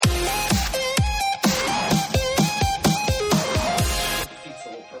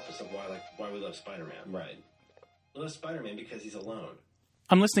Well, no Spider-Man because he's alone.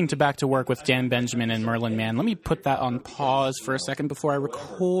 I'm listening to Back to Work with Dan Benjamin and Merlin Mann. Let me put that on pause for a second before I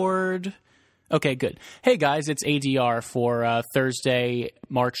record. Okay, good. Hey, guys, it's ADR for Thursday,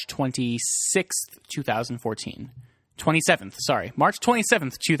 March 26th, 2014. 27th, sorry. March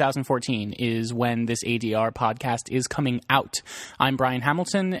 27th, 2014 is when this ADR podcast is coming out. I'm Brian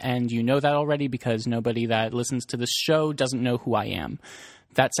Hamilton, and you know that already because nobody that listens to this show doesn't know who I am.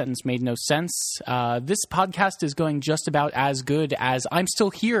 That sentence made no sense. This podcast is going just about as good as I'm Still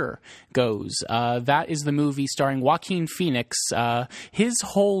Here goes. That is the movie starring Joaquin Phoenix. His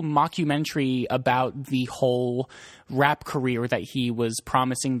whole mockumentary about the whole rap career that he was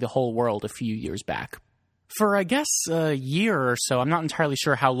promising the whole world a few years back. For, I guess, a year or so, I'm not entirely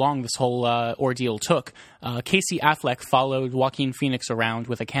sure how long this whole ordeal took, Casey Affleck followed Joaquin Phoenix around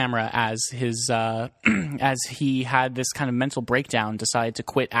with a camera as his as he had this kind of mental breakdown, decided to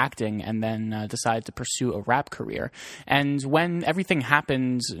quit acting, and then decided to pursue a rap career. And when everything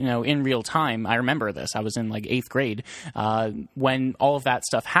happened, in real time, I remember this. I was in like 8th grade. When all of that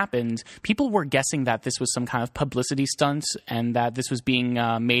stuff happened, people were guessing that this was some kind of publicity stunt and that this was being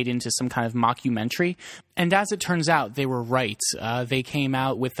made into some kind of mockumentary. And as it turns out, they were right. They came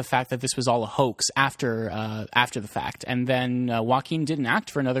out with the fact that this was all a hoax after the fact. And then Joaquin didn't act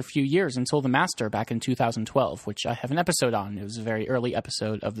for another few years until The Master back in 2012, which I have an episode on. It was a very early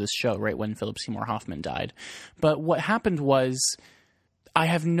episode of this show, right when Philip Seymour Hoffman died. But what happened was, I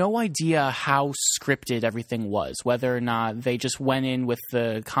have no idea how scripted everything was, whether or not they just went in with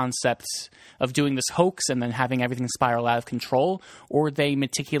the concept of doing this hoax and then having everything spiral out of control, or they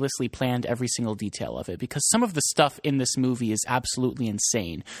meticulously planned every single detail of it. Because some of the stuff in this movie is absolutely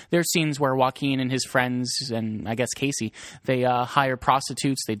insane. There are scenes where Joaquin and his friends, and I guess Casey, they hire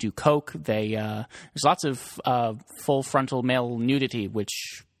prostitutes, they do coke, there's lots of full frontal male nudity,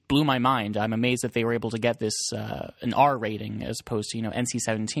 which blew my mind. I'm amazed that they were able to get this an R rating as opposed to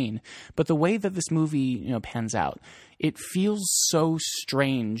NC-17. But the way that this movie pans out, it feels so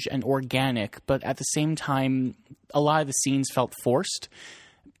strange and organic, but at the same time, a lot of the scenes felt forced.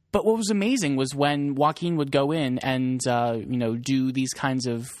 But what was amazing was when Joaquin would go in and do these kinds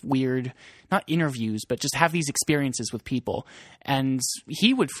of weird, not interviews, but just have these experiences with people, and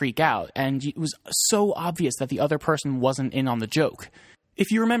he would freak out, and it was so obvious that the other person wasn't in on the joke. If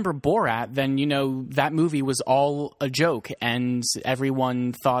you remember Borat, then that movie was all a joke, and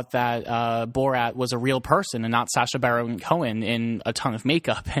everyone thought that Borat was a real person and not Sacha Baron Cohen in a ton of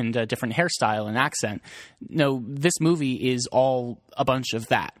makeup and a different hairstyle and accent. No, this movie is all a bunch of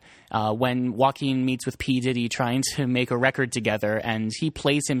that. When Joaquin meets with P. Diddy trying to make a record together and he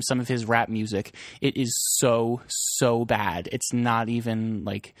plays him some of his rap music, it is so, so bad. It's not even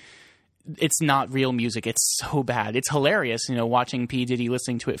like... It's not real music. It's so bad. It's hilarious, watching P. Diddy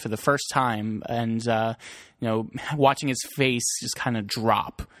listening to it for the first time and, watching his face just kind of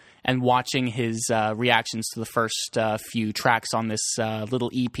drop and watching his reactions to the first few tracks on this little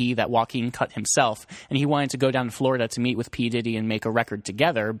EP that Joaquin cut himself. And he wanted to go down to Florida to meet with P. Diddy and make a record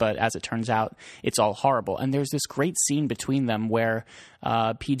together, but as it turns out, it's all horrible. And there's this great scene between them where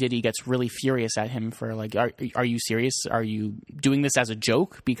P. Diddy gets really furious at him for like, are you serious? Are you doing this as a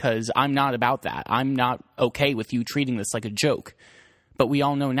joke? Because I'm not about that. I'm not okay with you treating this like a joke. But we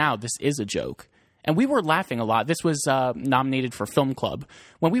all know now this is a joke. And we were laughing a lot. This was nominated for Film Club.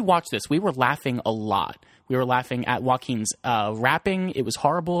 When we watched this, we were laughing a lot. We were laughing at Joaquin's rapping. It was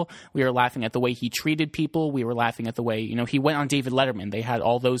horrible. We were laughing at the way he treated people. We were laughing at the way, he went on David Letterman. They had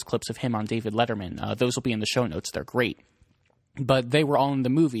all those clips of him on David Letterman. Those will be in the show notes. They're great. But they were all in the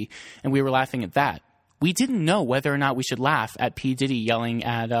movie, and we were laughing at that. We didn't know whether or not we should laugh at P. Diddy yelling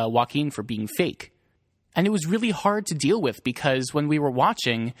at Joaquin for being fake. And it was really hard to deal with because when we were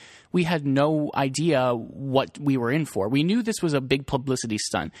watching, we had no idea what we were in for. We knew this was a big publicity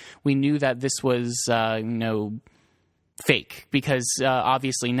stunt. We knew that this was, fake because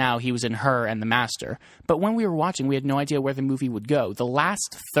obviously now he was in Her and The Master. But when we were watching, we had no idea where the movie would go. The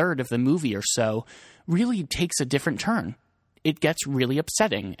last third of the movie or so really takes a different turn. It gets really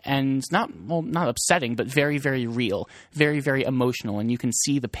upsetting, and not upsetting, but very, very real, very, very emotional, and you can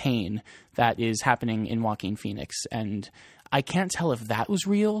see the pain that is happening in Joaquin Phoenix, and I can't tell if that was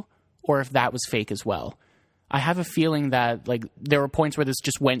real or if that was fake as well. I have a feeling that there were points where this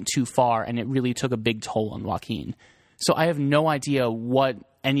just went too far, and it really took a big toll on Joaquin. So I have no idea what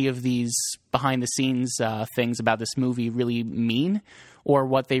any of these behind-the-scenes things about this movie really mean, or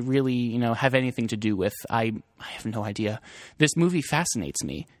what they really, have anything to do with. I have no idea. This movie fascinates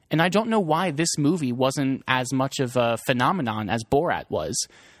me. And I don't know why this movie wasn't as much of a phenomenon as Borat was.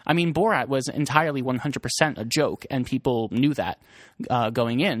 I mean, Borat was entirely 100% a joke, and people knew that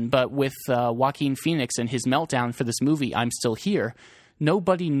going in. But with Joaquin Phoenix and his meltdown for this movie, I'm Still Here,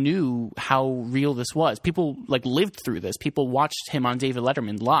 nobody knew how real this was. People lived through this. People watched him on David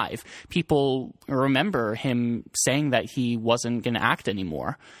Letterman live. People remember him saying that he wasn't going to act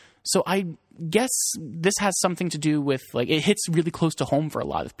anymore. So I guess this has something to do with, it hits really close to home for a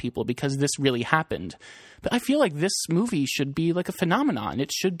lot of people because this really happened. But I feel like this movie should be like a phenomenon.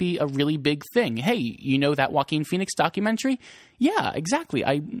 It should be a really big thing. Hey, you know that Joaquin Phoenix documentary? Yeah, exactly.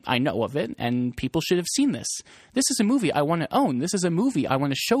 I know of it, and people should have seen this. This is a movie I want to own. This is a movie I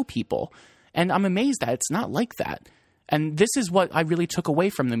want to show people. And I'm amazed that it's not like that. And this is what I really took away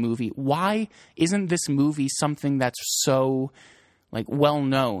from the movie. Why isn't this movie something that's so well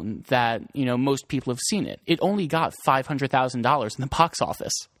known that, most people have seen it? It only got $500,000 in the box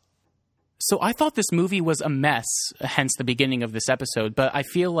office. So I thought this movie was a mess, hence the beginning of this episode, but I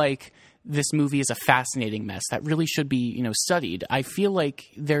feel like this movie is a fascinating mess that really should be, studied. I feel like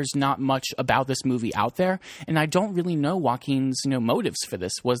there's not much about this movie out there, and I don't really know Joaquin's, motives for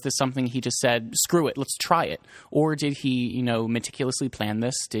this. Was this something he just said, screw it, let's try it? Or did he, meticulously plan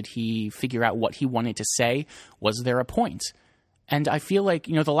this? Did he figure out what he wanted to say? Was there a point? And I feel like,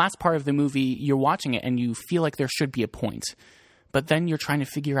 the last part of the movie, you're watching it and you feel like there should be a point. But then you're trying to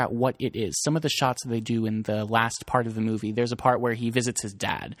figure out what it is. Some of the shots that they do in the last part of the movie, there's a part where he visits his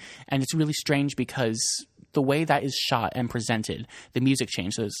dad. And it's really strange because the way that is shot and presented, the music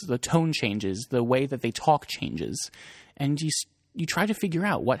changes, the tone changes, the way that they talk changes. And you try to figure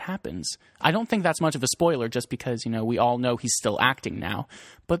out what happens. I don't think that's much of a spoiler just because, we all know he's still acting now.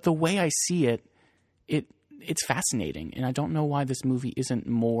 But the way I see it, it's fascinating. And I don't know why this movie isn't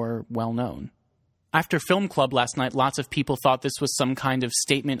more well-known. After Film Club last night, lots of people thought this was some kind of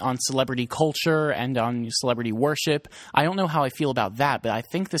statement on celebrity culture and on celebrity worship. I don't know how I feel about that, but I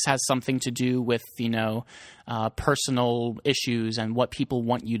think this has something to do with, personal issues and what people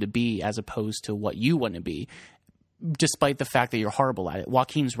want you to be as opposed to what you want to be, despite the fact that you're horrible at it.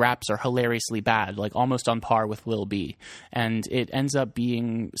 Joaquin's raps are hilariously bad, almost on par with Lil B. And it ends up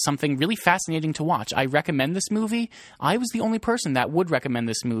being something really fascinating to watch. I recommend this movie. I was the only person that would recommend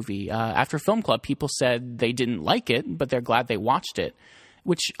this movie. After Film Club, people said they didn't like it, but they're glad they watched it,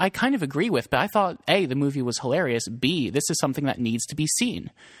 which I kind of agree with. But I thought, A, the movie was hilarious. B, this is something that needs to be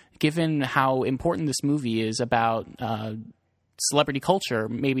seen. Given how important this movie is about celebrity culture,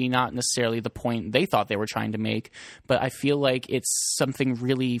 maybe not necessarily the point they thought they were trying to make, but I feel like it's something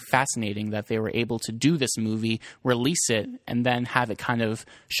really fascinating that they were able to do this movie, release it, and then have it kind of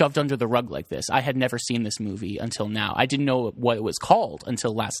shoved under the rug like this. I had never seen this movie until now. I didn't know what it was called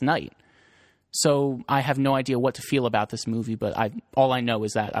until last night. So I have no idea what to feel about this movie, but all I know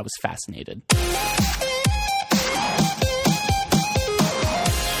is that I was fascinated.